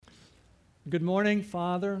Good morning,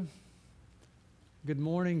 Father. Good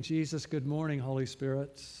morning, Jesus. Good morning, Holy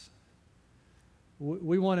Spirit.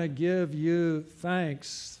 We want to give you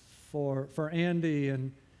thanks for Andy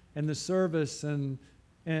and the service and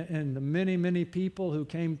the many, many people who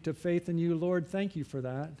came to faith in you. Lord, thank you for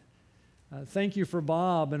that. Thank you for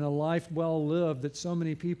Bob and a life well lived, that so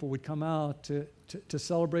many people would come out to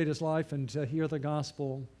celebrate his life and to hear the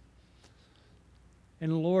gospel.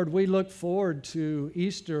 And Lord, we look forward to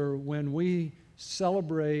Easter when we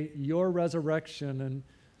celebrate your resurrection. And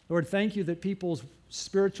Lord, thank you that people's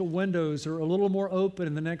spiritual windows are a little more open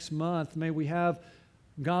in the next month. May we have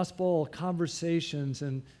gospel conversations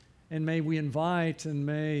and may we invite, and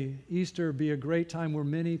may Easter be a great time where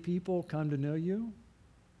many people come to know you.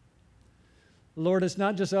 Lord, it's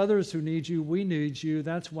not just others who need you, we need you.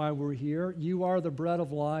 That's why we're here. You are the bread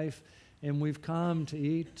of life, and we've come to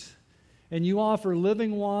eat. And you offer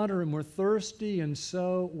living water, and we're thirsty, and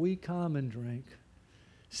so we come and drink.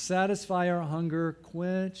 Satisfy our hunger,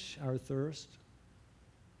 quench our thirst.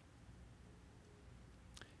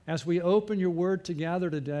 As we open your word together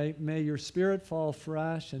today, may your Spirit fall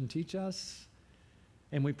fresh and teach us.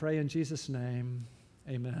 And we pray in Jesus' name,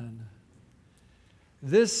 amen.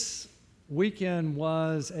 This weekend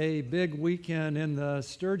was a big weekend in the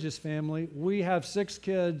Sturgis family. We have 6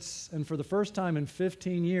 kids, and for the first time in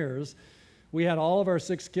 15 years, we had all of our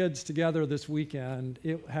 6 kids together this weekend.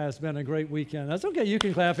 It has been a great weekend. That's okay, you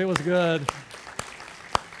can clap, it was good.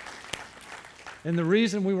 And the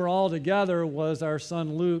reason we were all together was our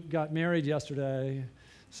son Luke got married yesterday.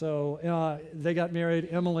 So they got married,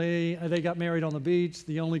 they got married on the beach,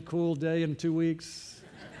 the only cool day in 2 weeks.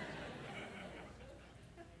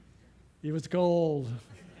 It was cold,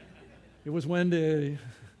 it was windy,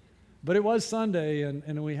 but it was Sunday,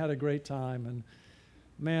 and we had a great time. And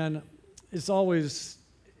man, it's always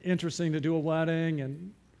interesting to do a wedding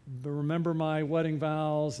and remember my wedding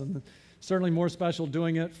vows, and certainly more special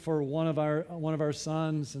doing it for one of our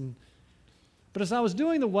sons. But as I was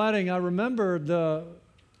doing the wedding, I remembered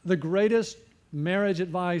the greatest marriage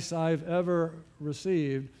advice I've ever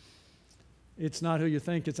received. It's not who you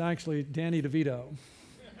think, it's actually Danny DeVito.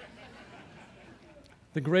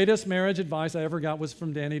 The greatest marriage advice I ever got was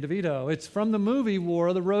from Danny DeVito. It's from the movie War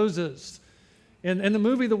of the Roses. In the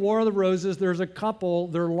movie The War of the Roses, there's a couple,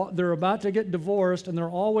 they're about to get divorced, and they're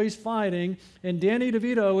always fighting, and Danny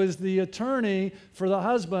DeVito is the attorney for the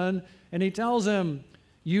husband, and he tells him,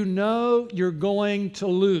 "You know you're going to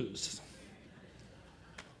lose."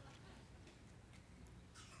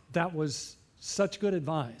 That was such good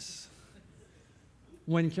advice.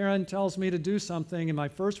 When Karen tells me to do something, and my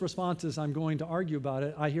first response is, I'm going to argue about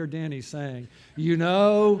it, I hear Danny saying, "You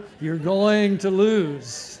know you're going to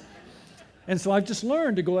lose." And so I've just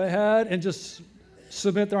learned to go ahead and just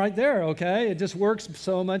submit right there, okay? It just works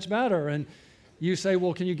so much better. And you say,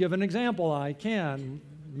 well, can you give an example? I can.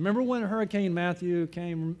 Remember when Hurricane Matthew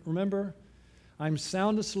came? Remember? I'm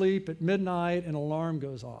sound asleep at midnight, an alarm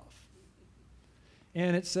goes off.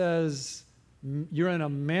 And it says, you're in a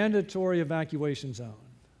mandatory evacuation zone.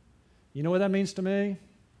 You know what that means to me?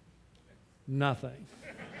 Nothing.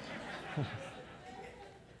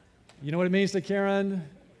 You know what it means to Karen?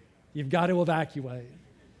 You've got to evacuate.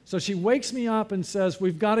 So she wakes me up and says,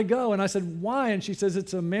 we've got to go. And I said, why? And she says,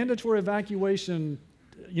 it's a mandatory evacuation,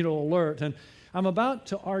 alert. And I'm about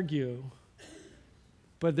to argue,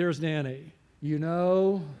 but there's Danny. You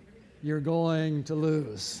know you're going to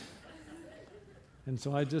lose. And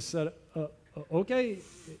so I just said, okay,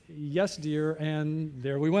 yes, dear, and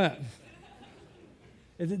there we went.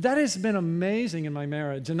 That has been amazing in my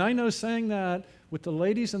marriage. And I know saying that with the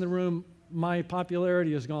ladies in the room, my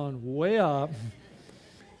popularity has gone way up.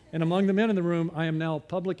 And among the men in the room, I am now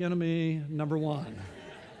public enemy number 1.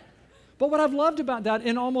 But what I've loved about that,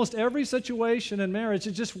 in almost every situation in marriage,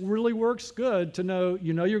 it just really works good to know,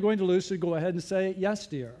 you're going to lose, so go ahead and say, yes,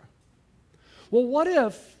 dear. Well, what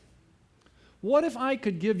if I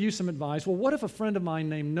could give you some advice? Well, what if a friend of mine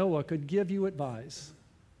named Noah could give you advice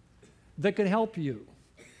that could help you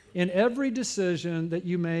in every decision that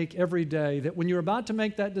you make every day, that when you're about to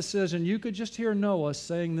make that decision, you could just hear Noah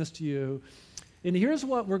saying this to you. And here's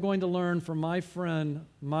what we're going to learn from my friend,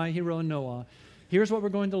 my hero Noah. Here's what we're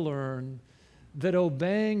going to learn, that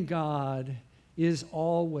obeying God is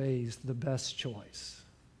always the best choice.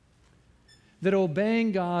 That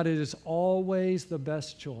obeying God is always the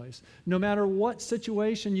best choice. No matter what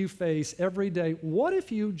situation you face every day, what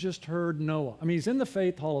if you just heard Noah? I mean, he's in the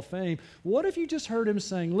Faith Hall of Fame. What if you just heard him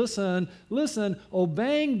saying, listen,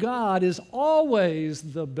 obeying God is always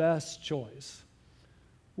the best choice?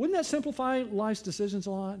 Wouldn't that simplify life's decisions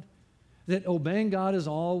a lot? That obeying God is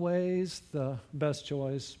always the best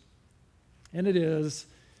choice. And it is.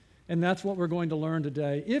 And that's what we're going to learn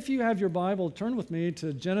today. If you have your Bible, turn with me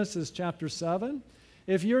to Genesis chapter 7.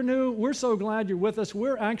 If you're new, we're so glad you're with us.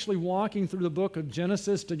 We're actually walking through the book of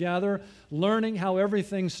Genesis together, learning how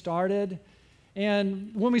everything started.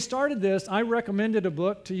 And when we started this, I recommended a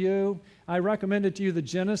book to you. I recommended to you the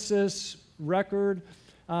Genesis Record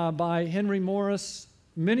by Henry Morris.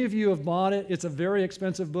 Many of you have bought it. It's a very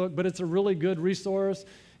expensive book, but it's a really good resource.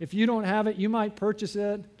 If you don't have it, you might purchase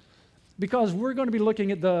it, because we're going to be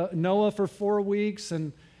looking at the Noah for 4 weeks,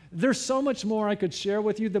 and there's so much more I could share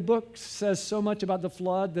with you. The book says so much about the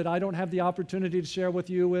flood that I don't have the opportunity to share with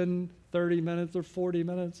you in 30 minutes or 40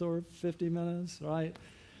 minutes or 50 minutes, right?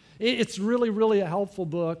 It's really, really a helpful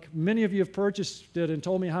book. Many of you have purchased it and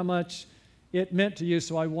told me how much it meant to you,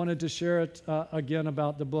 so I wanted to share it again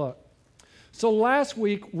about the book. So last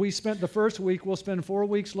week, we spent the first week, we'll spend 4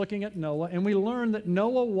 weeks looking at Noah, and we learned that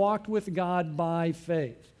Noah walked with God by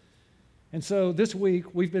faith. And so this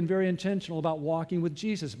week, we've been very intentional about walking with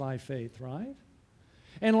Jesus by faith, right?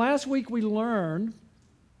 And last week, we learned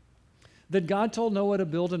that God told Noah to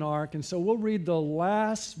build an ark, and so we'll read the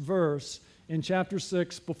last verse in chapter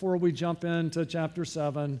 6 before we jump into chapter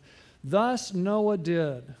 7. Thus Noah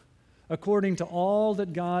did, according to all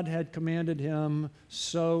that God had commanded him,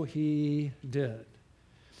 so he did.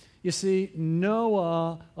 You see,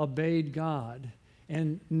 Noah obeyed God,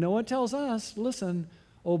 and Noah tells us, listen,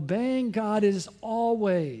 obeying God is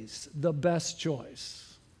always the best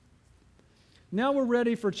choice. Now we're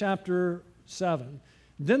ready for chapter 7.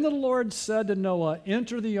 Then the Lord said to Noah,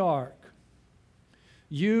 enter the ark,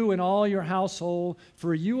 you and all your household,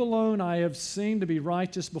 for you alone I have seen to be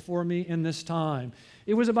righteous before me in this time.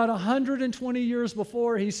 It was about 120 years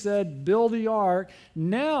before he said, build the ark.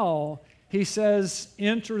 Now he says,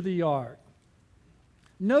 enter the ark.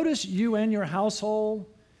 Notice you and your household.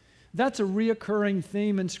 That's a reoccurring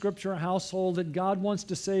theme in Scripture, household, that God wants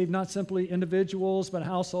to save not simply individuals, but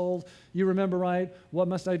household. You remember, right? What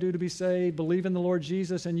must I do to be saved? Believe in the Lord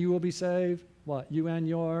Jesus and you will be saved. What? You and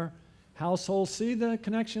your household. See the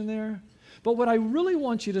connection there? But what I really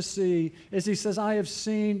want you to see is he says, I have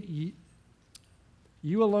seen,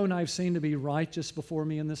 you alone I have seen to be righteous before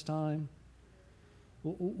me in this time.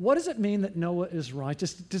 What does it mean that Noah is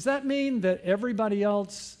righteous? Does that mean that everybody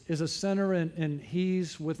else is a sinner and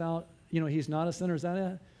he's without, he's not a sinner? Is that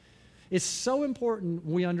it? It's so important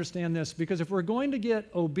we understand this, because if we're going to get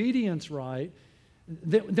obedience right,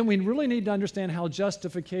 then we really need to understand how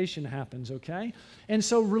justification happens, okay? And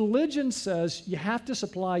so religion says you have to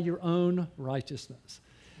supply your own righteousness.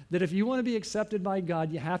 That if you want to be accepted by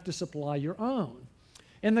God, you have to supply your own.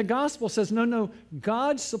 And the gospel says, no,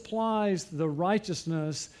 God supplies the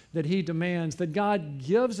righteousness that he demands, that God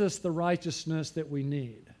gives us the righteousness that we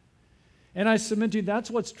need. And I submit to you,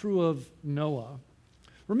 that's what's true of Noah.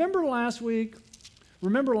 Remember last week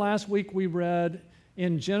we read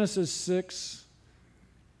in Genesis 6,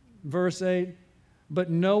 verse 8,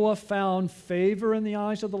 but Noah found favor in the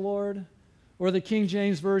eyes of the Lord? Or the King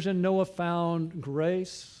James Version, Noah found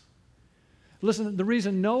grace. Listen, the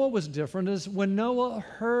reason Noah was different is when Noah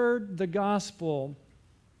heard the gospel,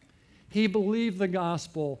 he believed the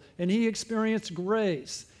gospel and he experienced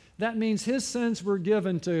grace. That means his sins were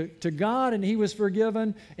given to God and he was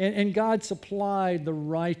forgiven, and God supplied the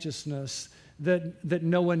righteousness that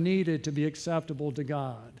Noah needed to be acceptable to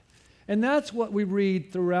God. And that's what we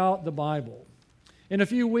read throughout the Bible. In a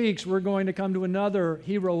few weeks, we're going to come to another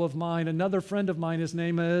hero of mine, another friend of mine. His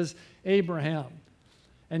name is Abraham.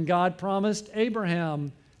 And God promised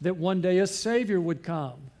Abraham that one day a Savior would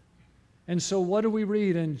come. And so what do we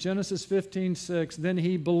read in Genesis 15:6? Then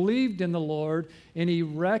he believed in the Lord, and he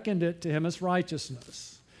reckoned it to him as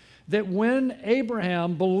righteousness. That when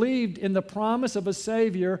Abraham believed in the promise of a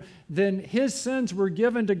Savior, then his sins were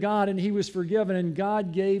given to God, and he was forgiven, and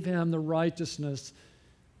God gave him the righteousness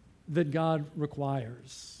that God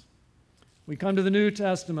requires. We come to the New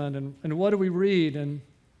Testament, and what do we read? And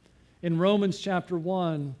in Romans chapter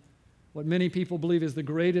 1, what many people believe is the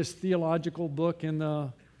greatest theological book in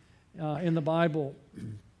the Bible,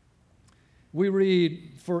 we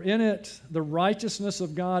read, for in it the righteousness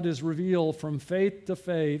of God is revealed from faith to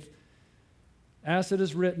faith, as it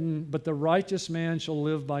is written, but the righteous man shall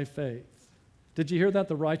live by faith. Did you hear that?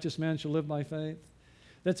 The righteous man shall live by faith.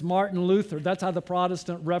 That's Martin Luther. That's how the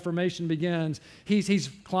Protestant Reformation begins. He's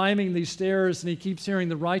climbing these stairs and he keeps hearing,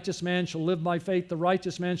 the righteous man shall live by faith, the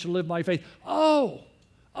righteous man shall live by faith. Oh,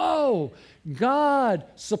 God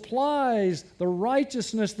supplies the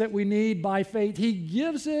righteousness that we need by faith. He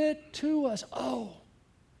gives it to us. Oh,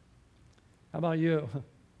 how about you?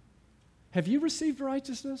 Have you received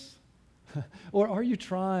righteousness? Or are you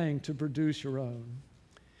trying to produce your own?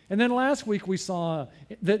 And then last week we saw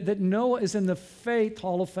that Noah is in the Faith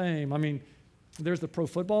Hall of Fame. I mean, there's the Pro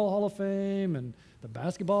Football Hall of Fame and the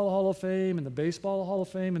Basketball Hall of Fame and the Baseball Hall of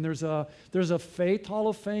Fame, and there's a Faith Hall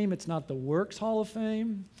of Fame. It's not the Works Hall of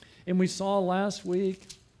Fame. And we saw last week,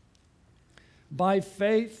 by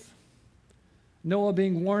faith, Noah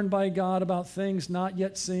being warned by God about things not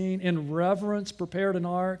yet seen, in reverence prepared an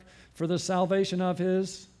ark for the salvation of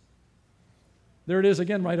his, there it is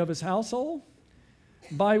again, right, of his household,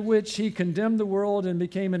 by which he condemned the world and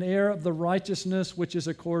became an heir of the righteousness which is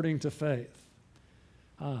according to faith.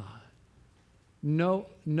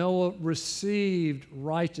 Noah received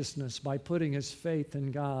righteousness by putting his faith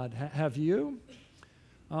in God. Have you?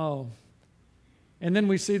 Oh. And then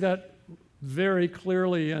we see that very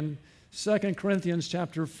clearly in 2 Corinthians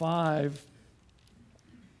chapter 5,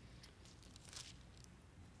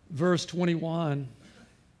 verse 21.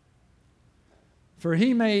 For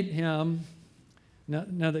he made him,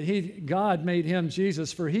 now that God made him,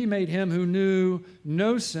 Jesus, for he made him who knew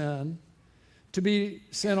no sin to be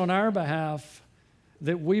sin on our behalf,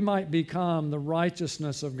 that we might become the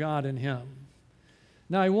righteousness of God in him.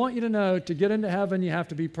 Now, I want you to know, to get into heaven, you have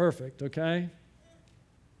to be perfect, okay?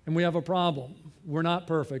 And we have a problem. We're not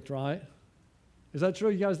perfect, right? Is that true,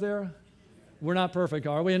 you guys there? We're not perfect,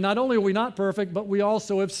 are we? And not only are we not perfect, but we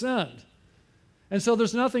also have sinned. And so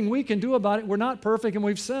there's nothing we can do about it. We're not perfect and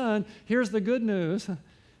we've sinned. Here's the good news.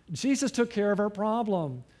 Jesus took care of our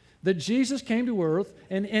problem. That Jesus came to earth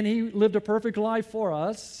and he lived a perfect life for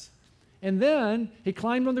us. And then he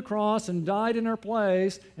climbed on the cross and died in our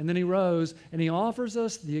place, and then he rose, and he offers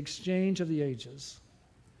us the exchange of the ages.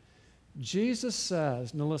 Jesus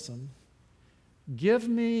says, now listen, give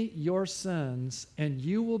me your sins, and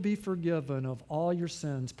you will be forgiven of all your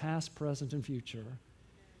sins, past, present, and future.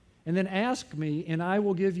 And then ask me, and I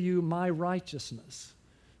will give you my righteousness,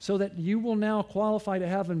 so that you will now qualify to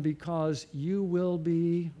heaven because you will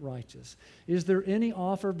be righteous. Is there any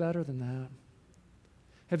offer better than that?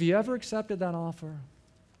 Have you ever accepted that offer?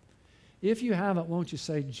 If you haven't, won't you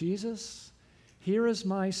say, Jesus, here is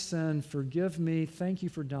my sin, forgive me, thank you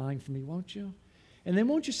for dying for me, won't you? And then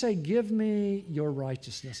won't you say, give me your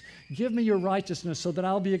righteousness. Give me your righteousness so that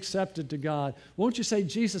I'll be accepted to God. Won't you say,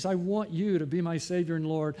 Jesus, I want you to be my Savior and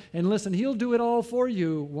Lord. And listen, he'll do it all for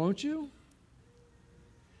you, won't you?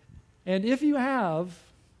 And if you have,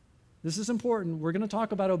 this is important, we're going to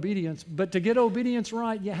talk about obedience, but to get obedience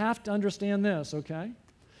right, you have to understand this, okay?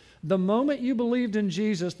 The moment you believed in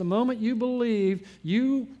Jesus, the moment you believed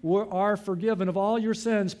you are forgiven of all your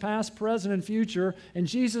sins, past, present, and future, and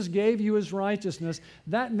Jesus gave you his righteousness,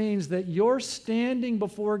 that means that your standing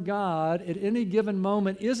before God at any given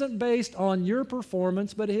moment isn't based on your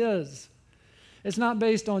performance, but his. It's not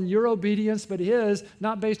based on your obedience, but his,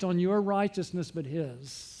 not based on your righteousness, but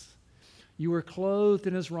his. You were clothed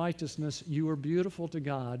in his righteousness. You were beautiful to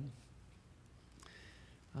God.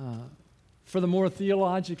 For the more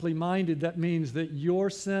theologically minded, that means that your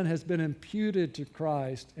sin has been imputed to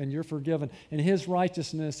Christ and you're forgiven, and his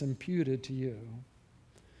righteousness imputed to you.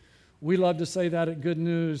 We love to say that at Good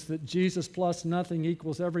News, that Jesus plus nothing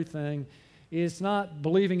equals everything. It's not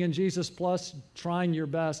believing in Jesus plus trying your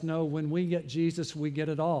best. No, when we get Jesus, we get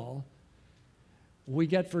it all. We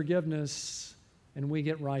get forgiveness and we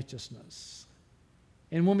get righteousness.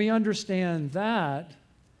 And when we understand that,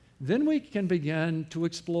 then we can begin to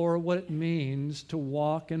explore what it means to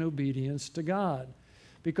walk in obedience to God.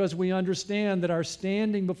 Because we understand that our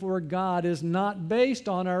standing before God is not based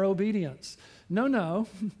on our obedience. No.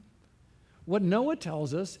 What Noah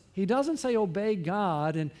tells us, he doesn't say obey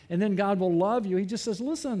God and then God will love you. He just says,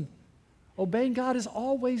 listen, obeying God is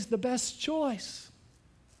always the best choice.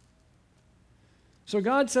 So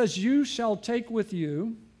God says, you shall take with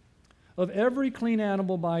you of every clean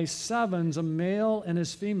animal by sevens, a male and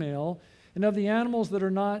his female, and of the animals that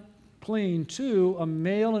are not clean, 2, a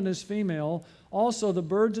male and his female, also the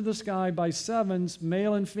birds of the sky by sevens,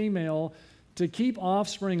 male and female, to keep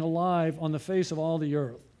offspring alive on the face of all the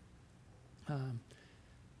earth.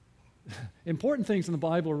 Important things in the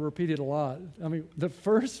Bible are repeated a lot. I mean,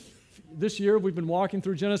 this year we've been walking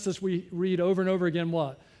through Genesis, we read over and over again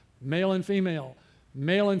what? Male and female.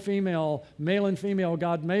 Male and female, male and female.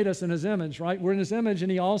 God made us in his image, right? We're in his image, and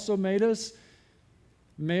he also made us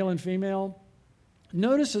male and female.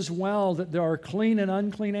 Notice as well that there are clean and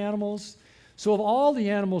unclean animals. So of all the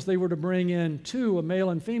animals, they were to bring in 2, a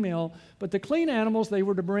male and female, but the clean animals, they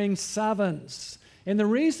were to bring sevens. And the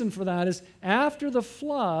reason for that is after the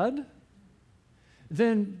flood,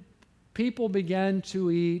 then people began to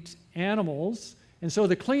eat animals And so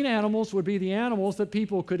the clean animals would be the animals that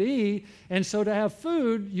people could eat. And so to have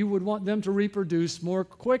food, you would want them to reproduce more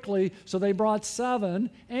quickly. So they brought 7.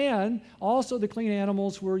 And also the clean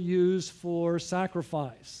animals were used for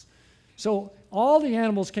sacrifice. So all the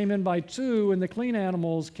animals came in by 2, and the clean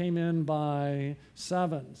animals came in by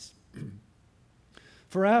 7s.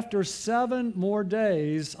 For after 7 more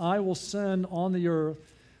days, I will send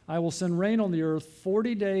rain on the earth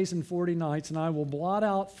 40 days and 40 nights, and I will blot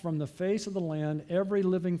out from the face of the land every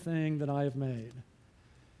living thing that I have made.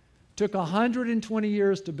 Took 120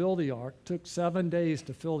 years to build the ark, took 7 days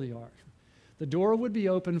to fill the ark. The door would be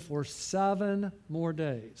open for 7 more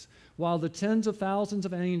days, while the tens of thousands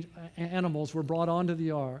of animals were brought onto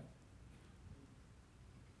the ark.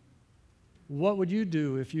 What would you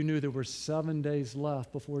do if you knew there were 7 days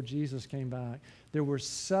left before Jesus came back? There were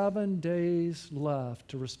 7 days left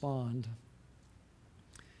to respond.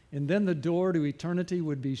 And then the door to eternity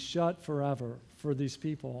would be shut forever for these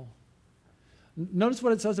people. Notice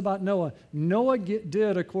what it says about Noah. Noah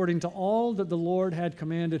did according to all that the Lord had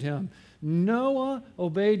commanded him. Noah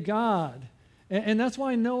obeyed God. And that's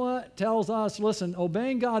why Noah tells us, listen,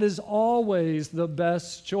 obeying God is always the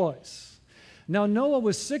best choice. Now, Noah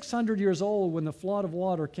was 600 years old when the flood of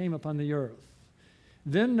water came upon the earth.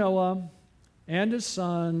 Then Noah and his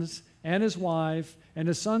sons and his wife and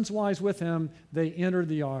his sons' wives with him, they entered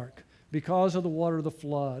the ark because of the water of the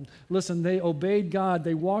flood. Listen, they obeyed God.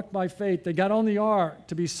 They walked by faith. They got on the ark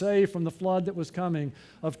to be saved from the flood that was coming.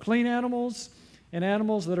 Of clean animals and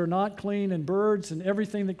animals that are not clean and birds and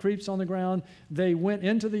everything that creeps on the ground, they went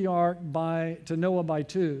into the ark to Noah by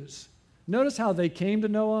 2s. Notice how they came to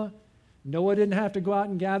Noah. Noah didn't have to go out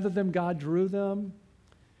and gather them. God drew them.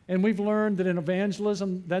 And we've learned that in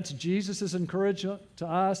evangelism, that's Jesus' encouragement to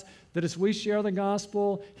us, that as we share the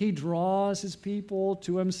gospel, he draws his people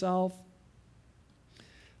to himself.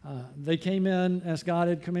 They came in as God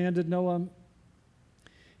had commanded Noah.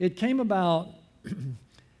 It came about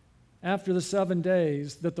after the 7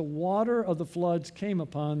 days that the water of the floods came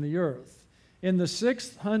upon the earth. In the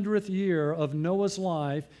 600th year of Noah's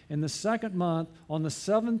life, in the 2nd month, on the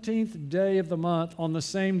 17th day of the month, on the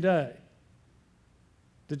same day.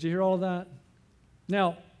 Did you hear all of that?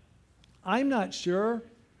 Now, I'm not sure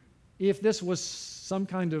if this was some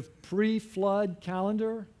kind of pre-flood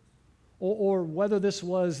calendar or whether this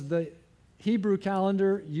was the Hebrew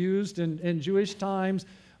calendar used in Jewish times.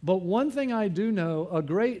 But one thing I do know, a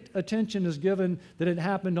great attention is given that it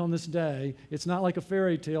happened on this day. It's not like a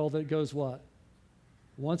fairy tale that goes what?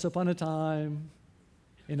 Once upon a time,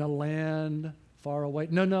 in a land far away.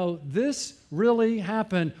 No, this really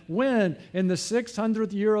happened. When? In the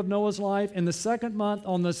 600th year of Noah's life, in the 2nd month,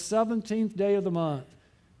 on the 17th day of the month.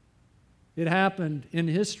 It happened in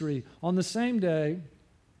history on the same day.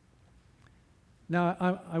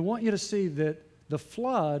 Now, I want you to see that the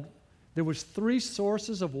flood, there was 3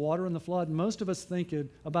 sources of water in the flood. Most of us think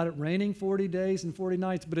about it raining 40 days and 40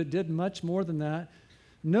 nights, but it did much more than that.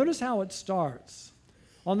 Notice how it starts.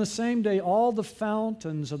 On the same day, all the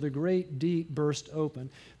fountains of the great deep burst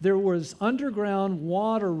open. There was underground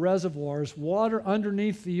water reservoirs, water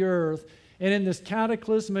underneath the earth, and in this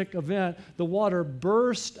cataclysmic event, the water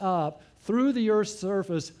burst up through the earth's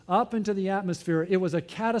surface up into the atmosphere. It was a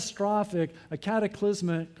catastrophic, a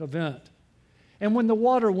cataclysmic event. And when the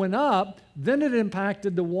water went up, then it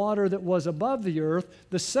impacted the water that was above the earth.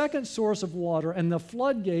 The second source of water and the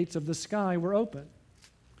floodgates of the sky were open.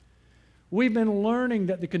 We've been learning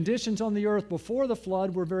that the conditions on the earth before the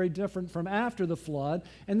flood were very different from after the flood,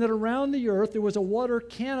 and that around the earth there was a water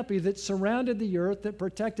canopy that surrounded the earth that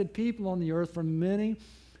protected people on the earth from many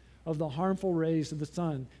of the harmful rays of the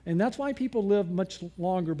sun. And that's why people lived much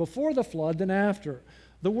longer before the flood than after.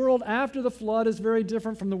 The world after the flood is very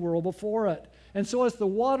different from the world before it. And so as the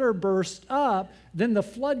water burst up, then the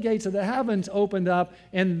floodgates of the heavens opened up,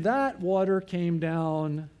 and that water came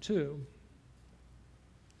down too.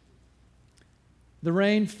 The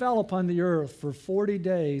rain fell upon the earth for 40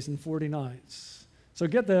 days and 40 nights. So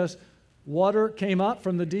get this, water came up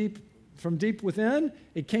from deep within,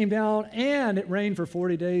 it came down, and it rained for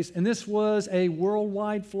 40 days. And this was a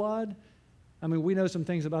worldwide flood. I mean, we know some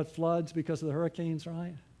things about floods because of the hurricanes,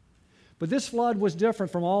 right? But this flood was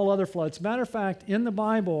different from all other floods. Matter of fact, in the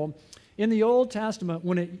Bible, in the Old Testament,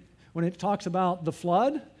 when it talks about the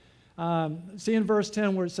flood, see in verse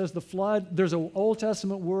 10 where it says the flood, there's an Old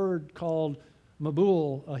Testament word called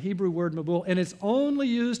Mabul, a Hebrew word Mabul, and it's only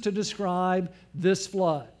used to describe this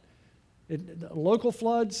flood. Local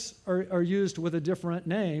floods are used with a different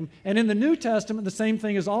name. And in the New Testament, the same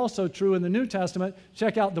thing is also true in the New Testament.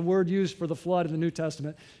 Check out the word used for the flood in the New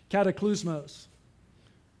Testament, cataclysmos.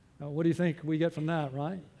 What do you think we get from that,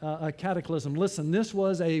 right? A cataclysm. Listen, this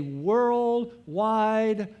was a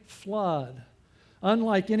worldwide flood,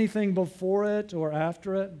 unlike anything before it or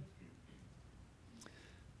after it.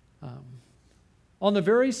 On the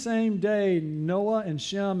very same day, Noah and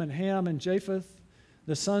Shem and Ham and Japheth,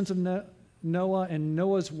 the sons of Noah, and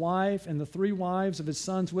Noah's wife and the 3 wives of his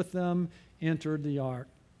sons with them entered the ark.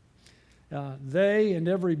 They and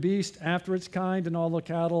every beast after its kind and all the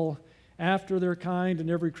cattle after their kind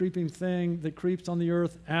and every creeping thing that creeps on the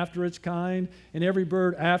earth after its kind and every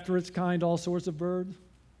bird after its kind, all sorts of birds.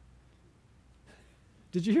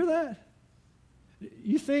 Did you hear that?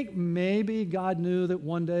 You think maybe God knew that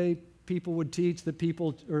one day people would teach that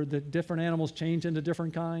people or that different animals change into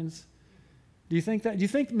different kinds? Do you think that? Do you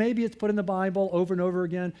think maybe it's put in the Bible over and over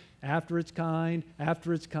again, after its kind,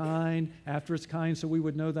 after its kind, after its kind, so we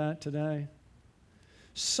would know that today?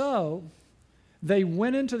 So they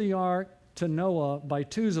went into the ark to Noah by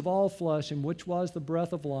twos of all flesh, in which was the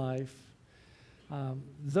breath of life.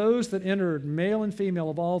 Those that entered, male and female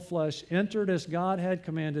of all flesh, entered as God had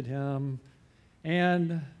commanded him.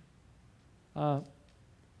 And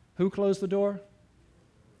who closed the door?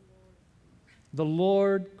 The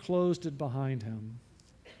Lord closed it behind him.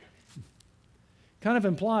 Kind of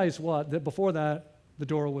implies what? That before that, the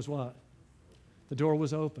door was what? The door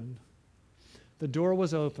was open. The door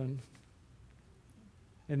was open,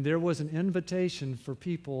 and there was an invitation for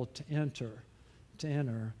people to enter.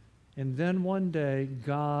 And then one day,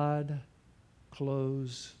 God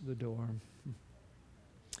closed the door.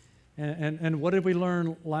 And what did we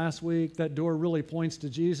learn last week? That door really points to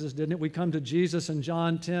Jesus, didn't it? We come to Jesus in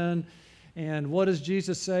John 10, and what does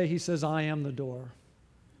Jesus say? He says, I am the door.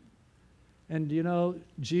 And you know,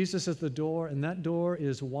 Jesus is the door, and that door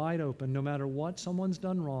is wide open. No matter what someone's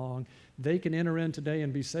done wrong, they can enter in today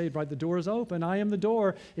and be saved, right? The door is open. I am the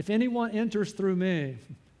door. If anyone enters through me,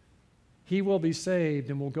 he will be saved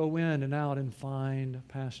and will go in and out and find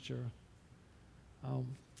pasture.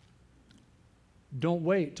 Don't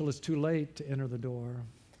wait till it's too late to enter the door.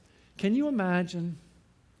 Can you imagine?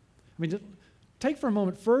 I mean, just take for a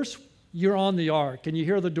moment. First, you're on the ark and you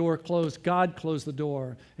hear the door close. God closed the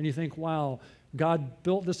door. And you think, wow, God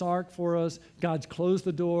built this ark for us. God's closed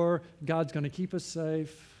the door. God's going to keep us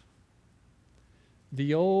safe.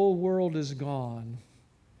 The old world is gone.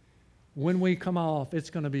 When we come off, it's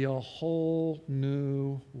going to be a whole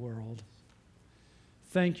new world.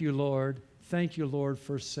 Thank you, Lord. Thank you, Lord,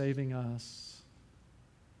 for saving us.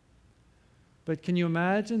 But can you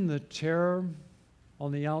imagine the terror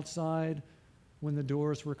on the outside when the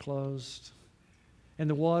doors were closed and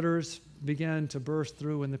the waters began to burst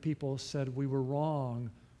through and the people said, we were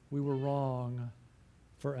wrong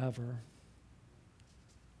forever.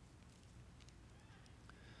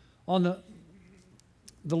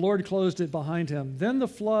 The Lord closed it behind him. Then the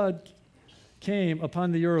flood came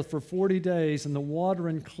upon the earth for 40 days, and the water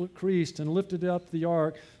increased and lifted up the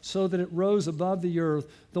ark so that it rose above the earth.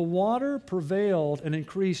 The water prevailed and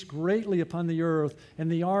increased greatly upon the earth,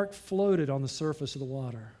 and the ark floated on the surface of the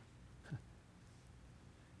water.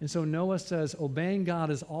 And so Noah says, obeying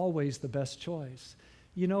God is always the best choice.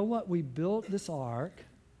 You know what? We built this ark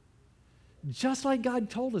just like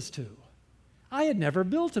God told us to. I had never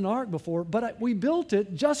built an ark before, but we built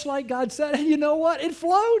it just like God said. And you know what? It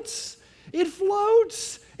floats. It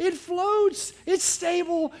floats. It floats. It's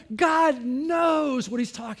stable. God knows what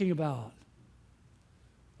he's talking about.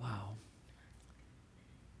 Wow.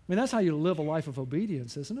 I mean, that's how you live a life of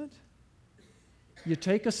obedience, isn't it? You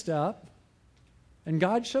take a step, and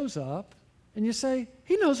God shows up, and you say,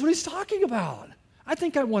 he knows what he's talking about. I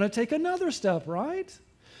think I want to take another step, right?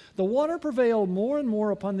 The water prevailed more and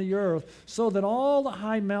more upon the earth, so that all the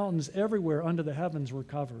high mountains everywhere under the heavens were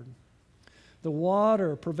covered. The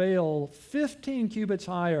water prevailed 15 cubits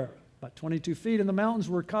higher, about 22 feet, and the mountains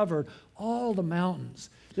were covered, all the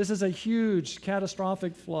mountains. This is a huge,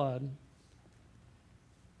 catastrophic flood.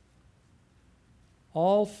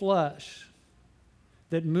 All flesh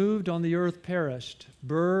that moved on the earth perished,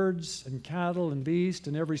 birds and cattle and beasts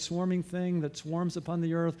and every swarming thing that swarms upon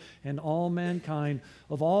the earth, and all mankind,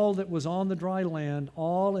 of all that was on the dry land,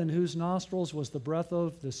 all in whose nostrils was the breath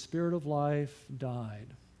of the Spirit of life, died.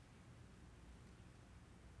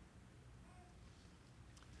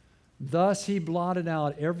 Thus he blotted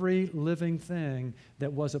out every living thing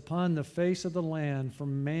that was upon the face of the land,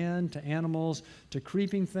 from man to animals to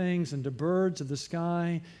creeping things and to birds of the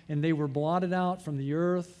sky, and they were blotted out from the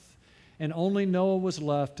earth, and only Noah was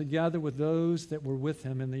left together with those that were with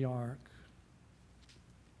him in the ark.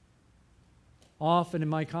 Often in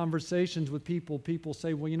my conversations with people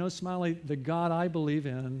say, well, you know, Smiley, the God I believe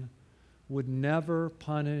in would never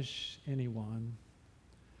punish anyone.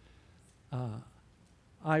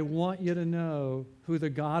 I want you to know who the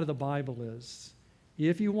God of the Bible is.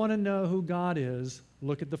 If you want to know who God is,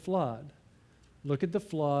 look at the flood. Look at the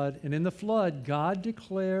flood, and in the flood, God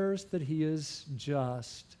declares that He is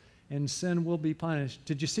just, and sin will be punished.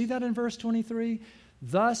 Did you see that in verse 23?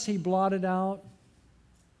 Thus He blotted out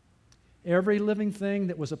every living thing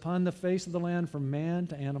that was upon the face of the land, from man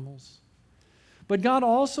to animals. But God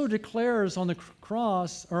also declares on the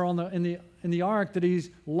cross, or in the ark, that He's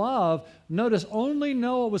love. Notice, only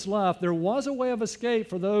Noah was left. There was a way of escape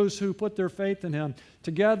for those who put their faith in Him,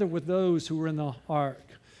 together with those who were in the ark.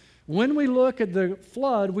 When we look at the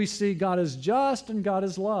flood, we see God is just and God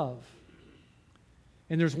is love.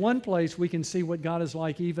 And there's one place we can see what God is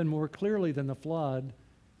like even more clearly than the flood,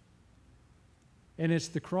 and it's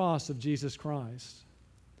the cross of Jesus Christ.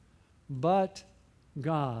 But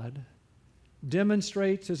God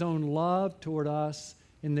demonstrates His own love toward us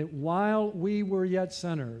in that while we were yet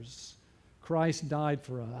sinners, Christ died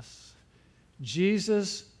for us.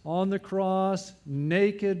 Jesus on the cross,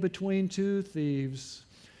 naked between two thieves,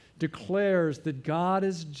 declares that God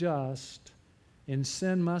is just and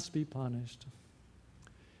sin must be punished.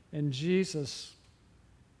 And Jesus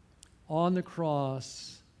on the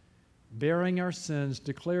cross, bearing our sins,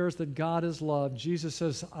 declares that God is love. Jesus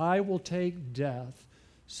says, I will take death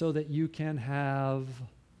so that you can have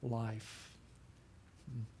life.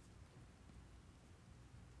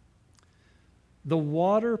 The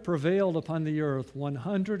water prevailed upon the earth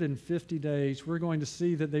 150 days. We're going to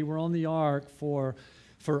see that they were on the ark for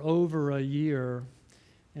over a year.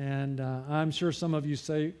 And I'm sure some of you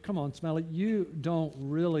say, come on, Smelly, you don't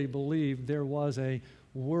really believe there was a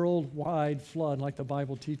worldwide flood like the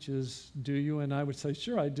Bible teaches, do you? And I would say,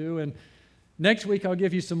 sure, I do. And next week I'll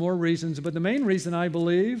give you some more reasons. But the main reason I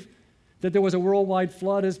believe that there was a worldwide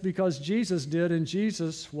flood is because Jesus did, and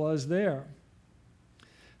Jesus was there.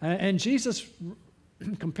 And Jesus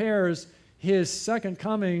compares His second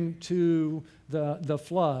coming to the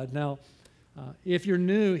flood. Now, if you're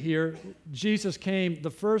new here, Jesus came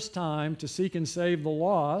the first time to seek and save the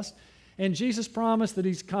lost, and Jesus promised that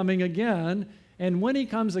He's coming again. And when He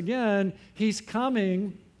comes again, He's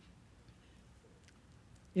coming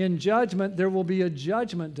in judgment. There will be a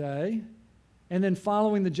judgment day, and then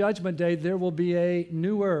following the judgment day, there will be a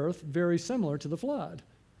new earth very similar to the flood.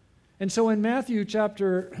 And so in Matthew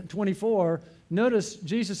chapter 24, notice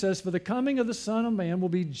Jesus says, for the coming of the Son of Man will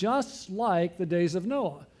be just like the days of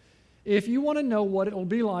Noah. If you want to know what it will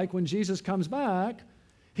be like when Jesus comes back,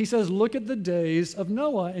 He says, look at the days of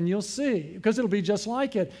Noah and you'll see, because it'll be just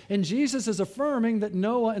like it. And Jesus is affirming that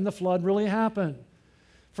Noah and the flood really happened.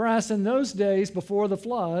 For as in those days before the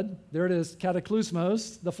flood, there it is,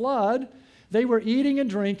 cataclysmos, the flood, they were eating and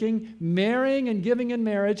drinking, marrying and giving in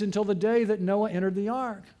marriage until the day that Noah entered the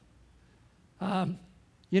ark.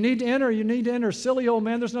 You need to enter. Silly old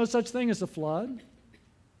man, there's no such thing as a flood.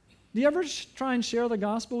 Do you ever try and share the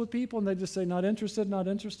gospel with people and they just say, not interested, not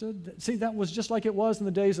interested? See, that was just like it was in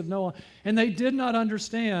the days of Noah. And they did not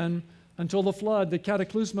understand until the flood, the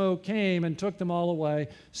cataclysmo came and took them all away.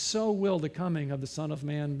 So will the coming of the Son of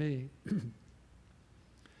Man be.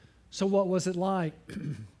 So what was it like?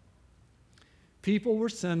 People were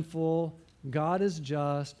sinful. God is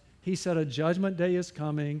just. He said a judgment day is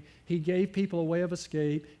coming. He gave people a way of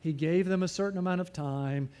escape. He gave them a certain amount of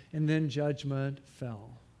time, and then judgment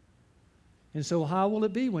fell. And so how will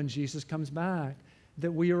it be when Jesus comes back?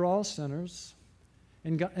 That we are all sinners.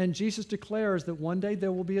 And Jesus declares that one day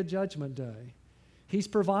there will be a judgment day. He's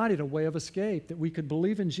provided a way of escape that we could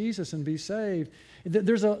believe in Jesus and be saved.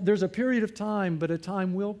 There's a period of time, but a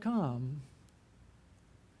time will come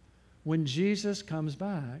when Jesus comes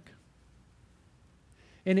back.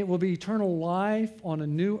 And it will be eternal life on a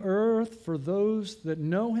new earth for those that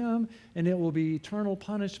know Him, and it will be eternal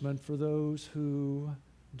punishment for those who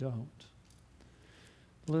don't.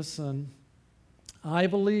 Listen, I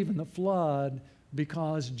believe in the flood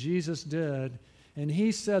because Jesus did, and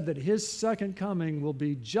He said that His second coming will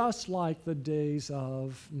be just like the days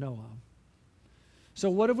of Noah.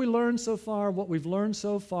 So what have we learned so far? What we've learned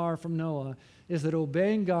so far from Noah is that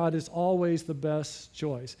obeying God is always the best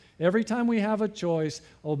choice. Every time we have a choice,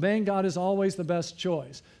 obeying God is always the best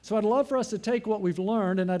choice. So I'd love for us to take what we've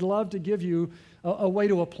learned, and I'd love to give you a way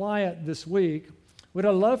to apply it this week. What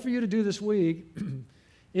I'd love for you to do this week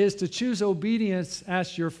is to choose obedience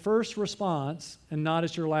as your first response and not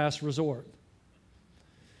as your last resort.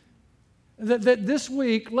 That this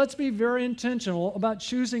week, let's be very intentional about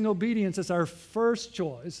choosing obedience as our first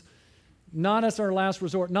choice, not as our last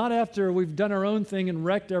resort, not after we've done our own thing and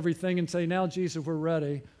wrecked everything and say, now, Jesus, we're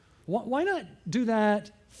ready. Why not do that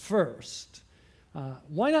first?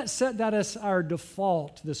 Why not set that as our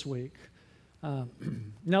default this week? Now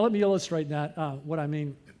let me illustrate that, what I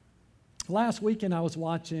mean. Last weekend I was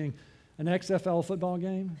watching an XFL football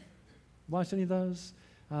game. Watched any of those?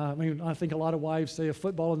 I think a lot of wives say if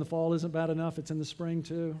football in the fall isn't bad enough, it's in the spring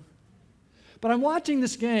too. But I'm watching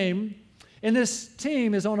this game, and this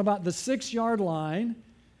team is on about the 6-yard line,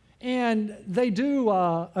 and they do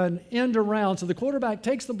an end around. So the quarterback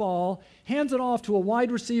takes the ball, hands it off to a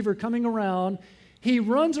wide receiver coming around. He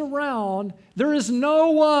runs around. There is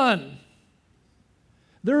no one.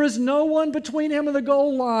 There is no one between him and the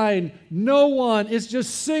goal line. No one. It's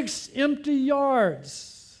just 6 empty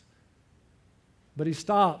yards. But he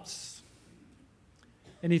stops,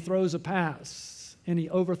 and he throws a pass, and he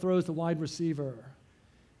overthrows the wide receiver.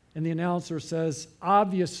 And the announcer says,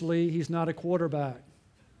 obviously, he's not a quarterback.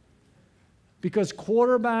 Because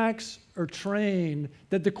quarterbacks are trained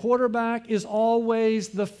that the quarterback is always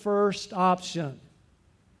the first option.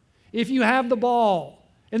 If you have the ball,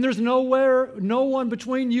 and there's no one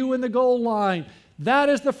between you and the goal line, that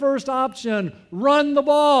is the first option. Run the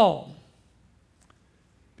ball.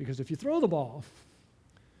 Because if you throw the ball,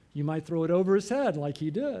 you might throw it over his head like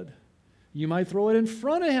he did. You might throw it in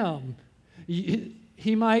front of him.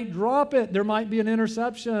 He might drop it. There might be an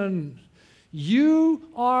interception. You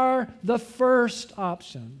are the first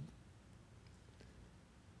option.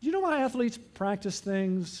 Do you know why athletes practice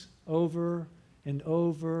things over and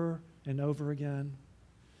over and over again?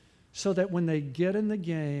 So that when they get in the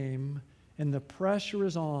game and the pressure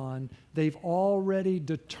is on, they've already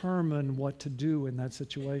determined what to do in that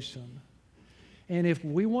situation. And if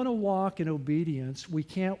we want to walk in obedience, we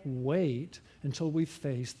can't wait until we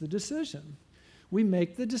face the decision. We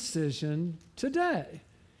make the decision today.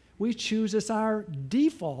 We choose as our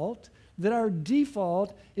default, that our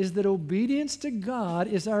default is that obedience to God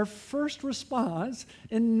is our first response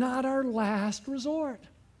and not our last resort.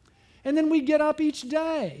 And then we get up each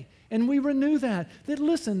day and we renew that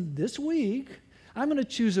listen, this week, I'm going to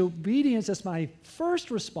choose obedience as my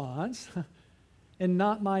first response and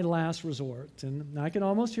not my last resort. And I can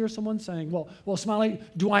almost hear someone saying, well, Smiley,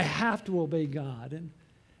 do I have to obey God?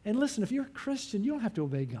 And listen, if you're a Christian, you don't have to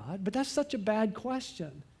obey God, but that's such a bad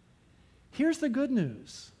question. Here's the good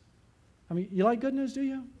news. You like good news, do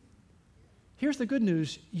you? Here's the good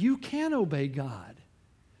news. You can obey God.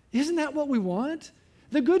 Isn't that what we want?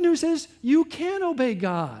 The good news is you can obey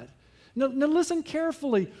God. Now listen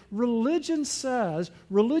carefully. Religion says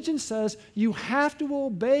you have to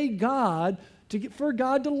obey God for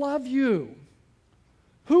God to love you.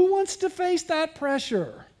 Who wants to face that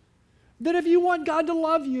pressure? That if you want God to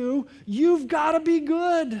love you, you've got to be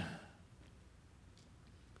good.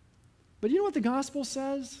 But you know what the gospel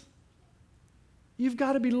says? You've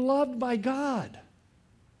got to be loved by God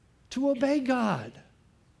to obey God.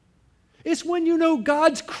 It's when you know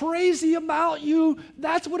God's crazy about you,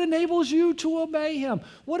 that's what enables you to obey Him.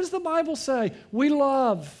 What does the Bible say? We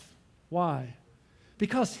love. Why?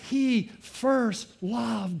 Because He first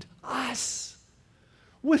loved us.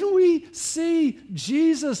 When we see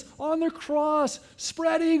Jesus on the cross,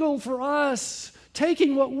 spread eagle for us,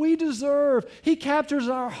 taking what we deserve, He captures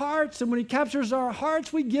our hearts, and when He captures our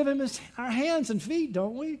hearts, we give Him our hands and feet,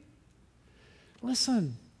 don't we?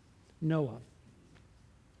 Listen, Noah.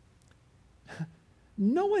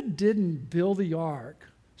 Noah didn't build the ark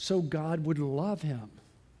so God would love him.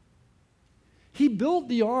 He built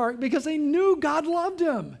the ark because he knew God loved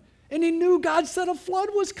him, and he knew God said a flood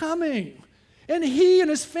was coming. And he and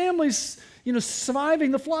his family, surviving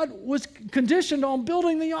the flood was conditioned on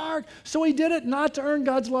building the ark. So he did it not to earn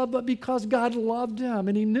God's love, but because God loved him.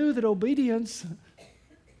 And he knew that obeying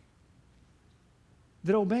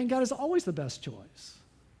God is always the best choice.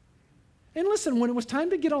 And listen, when it was time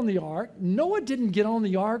to get on the ark, Noah didn't get on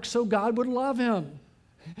the ark so God would love him.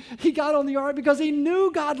 He got on the ark because he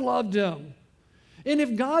knew God loved him. And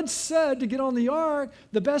if God said to get on the ark,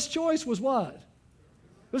 the best choice was what?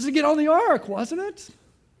 It was to get on the ark, wasn't it?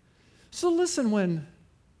 So listen, when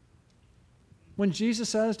Jesus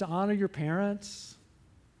says to honor your parents,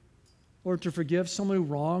 or to forgive someone who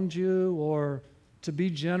wronged you, or to be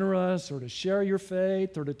generous, or to share your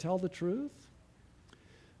faith, or to tell the truth,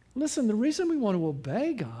 listen, the reason we want to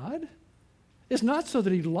obey God is not so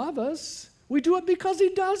that He'd love us. We do it because He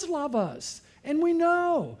does love us. And we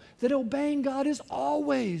know that obeying God is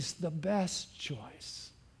always the best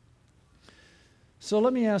choice. So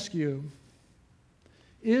let me ask you,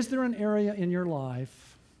 is there an area in your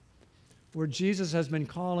life where Jesus has been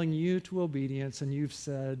calling you to obedience and you've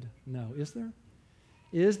said no? Is there?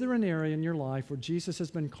 Is there an area in your life where Jesus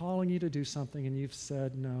has been calling you to do something and you've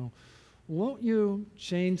said no? Won't you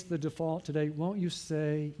change the default today? Won't you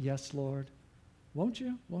say, yes, Lord? Won't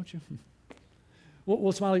you? Won't you?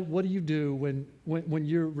 Well, Smiley, what do you do when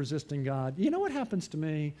you're resisting God? You know what happens to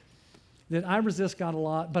me? That I resist God a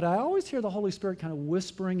lot, but I always hear the Holy Spirit kind of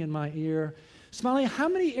whispering in my ear, Smiley, how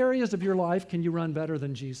many areas of your life can you run better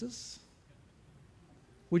than Jesus?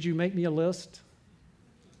 Would you make me a list?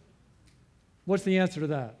 What's the answer to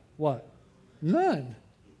that? What? None.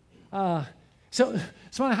 So,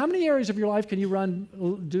 how many areas of your life can you run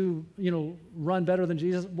better than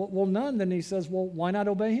Jesus? Well, none. Then he says, well, why not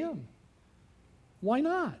obey him? Why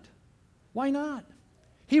not? Why not?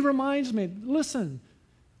 He reminds me, listen,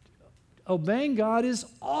 obeying God is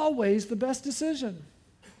always the best decision.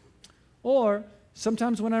 Or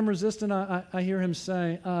sometimes when I'm resistant, I hear him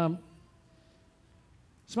say,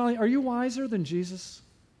 Smiley, are you wiser than Jesus?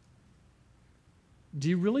 Do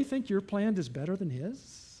you really think your plan is better than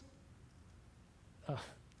his?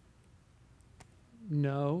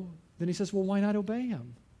 No. Then he says, well, why not obey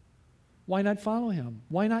him? Why not follow him?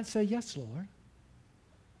 Why not say, yes, Lord?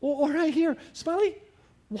 Or I hear, Smiley,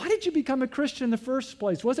 why did you become a Christian in the first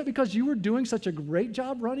place? Was it because you were doing such a great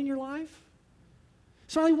job running your life?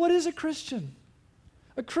 Smiley, what is a Christian?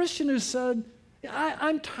 A Christian who said,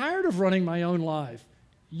 I'm tired of running my own life.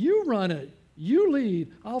 You run it. You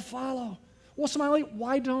lead. I'll follow. Well, Smiley,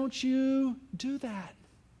 why don't you do that?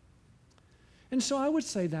 And so I would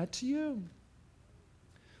say that to you.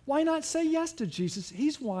 Why not say yes to Jesus?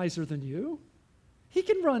 He's wiser than you. He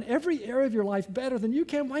can run every area of your life better than you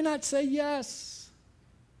can. Why not say yes?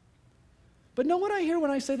 But know what I hear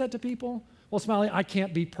when I say that to people? Well, Smiley, I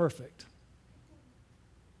can't be perfect.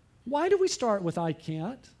 Why do we start with I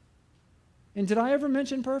can't? And did I ever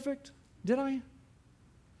mention perfect? Did I?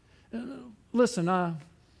 Listen,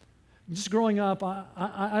 just growing up,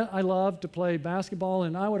 I loved to play basketball,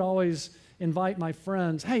 and I would always invite my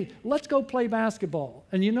friends, hey, let's go play basketball.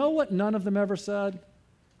 And you know what none of them ever said?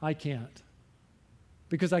 I can't,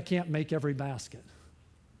 because I can't make every basket.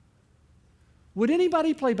 Would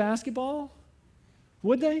anybody play basketball?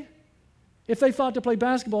 Would they? If they thought to play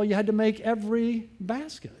basketball, you had to make every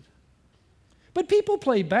basket. But people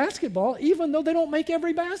play basketball even though they don't make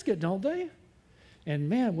every basket, don't they? And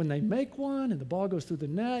man, when they make one and the ball goes through the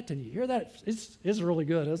net and you hear that, it's really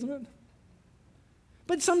good, isn't it?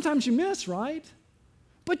 But sometimes you miss, right?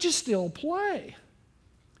 But you still play.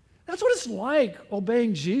 That's what it's like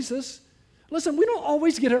obeying Jesus. Listen, we don't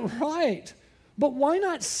always get it right, but why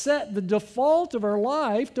not set the default of our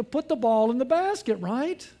life to put the ball in the basket,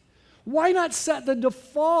 right? Why not set the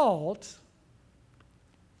default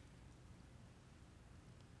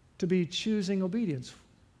to be choosing obedience?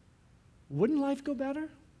 Wouldn't life go better?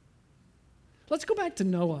 Let's go back to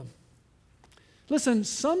Noah. Listen,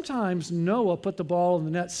 sometimes Noah put the ball in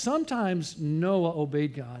the net. Sometimes Noah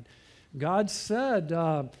obeyed God. God said,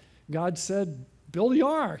 build the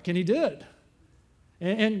ark, and he did.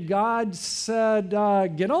 And God said,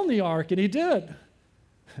 get on the ark, and he did.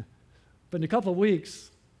 But in a couple of weeks,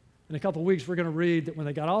 we're going to read that when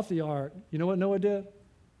they got off the ark, you know what Noah did?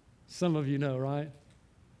 Some of you know, right?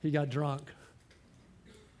 He got drunk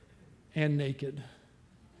and naked.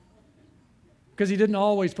 Because he didn't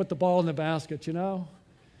always put the ball in the basket, you know?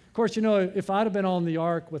 Of course, you know, if I'd have been on the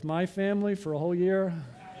ark with my family for a whole year,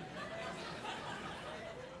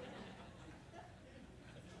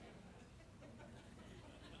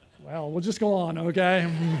 well, we'll just go on,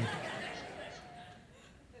 okay?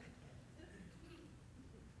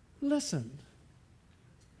 Listen,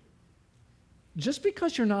 just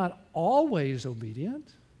because you're not always obedient,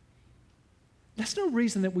 that's no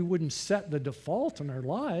reason that we wouldn't set the default in our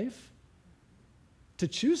life to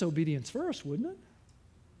choose obedience first, wouldn't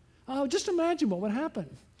it? Just imagine what would happen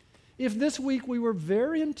if this week we were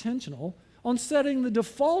very intentional on setting the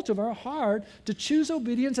default of our heart to choose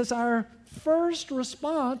obedience as our first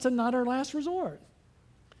response and not our last resort.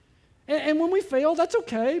 And when we fail, that's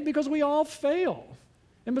okay, because we all fail.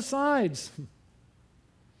 And besides,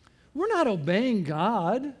 we're not obeying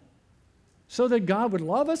God so that God would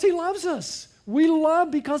love us. He loves us. We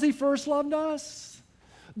love because he first loved us.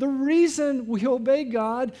 The reason we obey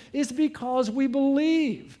God is because we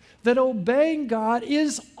believe that obeying God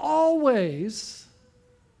is always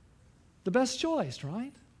the best choice,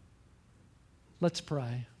 right? Let's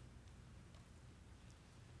pray.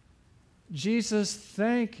 Jesus,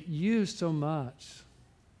 thank you so much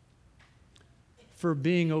for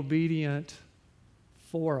being obedient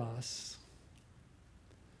for us.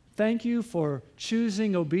 Thank you for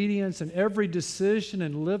choosing obedience in every decision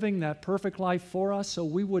and living that perfect life for us so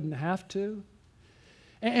we wouldn't have to.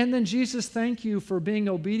 And then, Jesus, thank you for being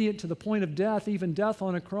obedient to the point of death, even death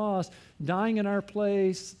on a cross, dying in our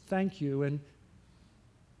place. Thank you.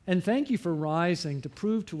 And thank you for rising to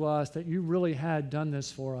prove to us that you really had done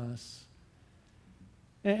this for us.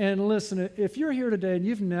 And listen, if you're here today and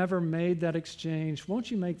you've never made that exchange,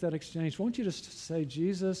 won't you make that exchange? Won't you just say,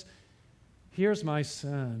 Jesus, here's my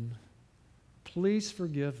sin. Please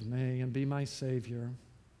forgive me and be my Savior.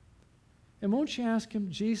 And won't you ask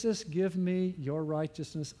him, Jesus, give me your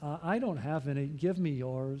righteousness. I don't have any. Give me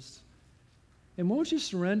yours. And won't you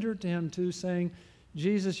surrender to him too, saying,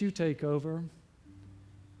 Jesus, you take over.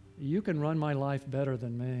 You can run my life better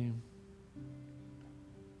than me.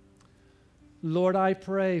 Lord, I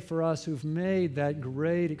pray for us who've made that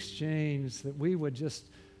great exchange that we would just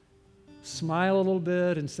smile a little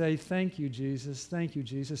bit and say, thank you, Jesus. Thank you,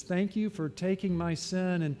 Jesus. Thank you for taking my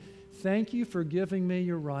sin, and thank you for giving me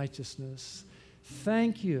your righteousness.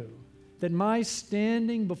 Thank you that my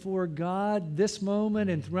standing before God this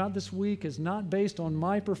moment and throughout this week is not based on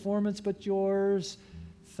my performance but yours.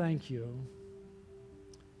 Thank you.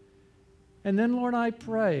 And then, Lord, I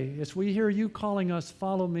pray, as we hear you calling us,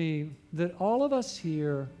 follow me, that all of us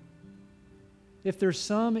here, if there's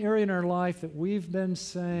some area in our life that we've been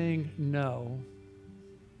saying no,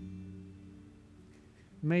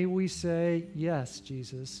 may we say, yes,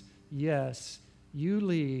 Jesus, yes, you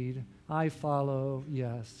lead, I follow,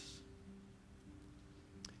 yes.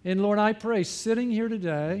 And Lord, I pray, sitting here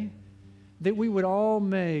today, that we would all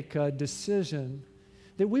make a decision,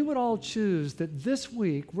 that we would all choose that this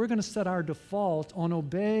week we're going to set our default on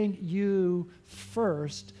obeying you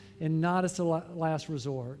first and not as a last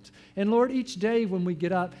resort. And Lord, each day when we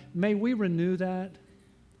get up, may we renew that.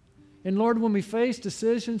 And Lord, when we face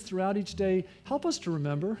decisions throughout each day, help us to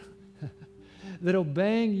remember that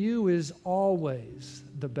obeying you is always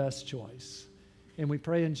the best choice. And we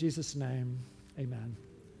pray in Jesus' name, amen.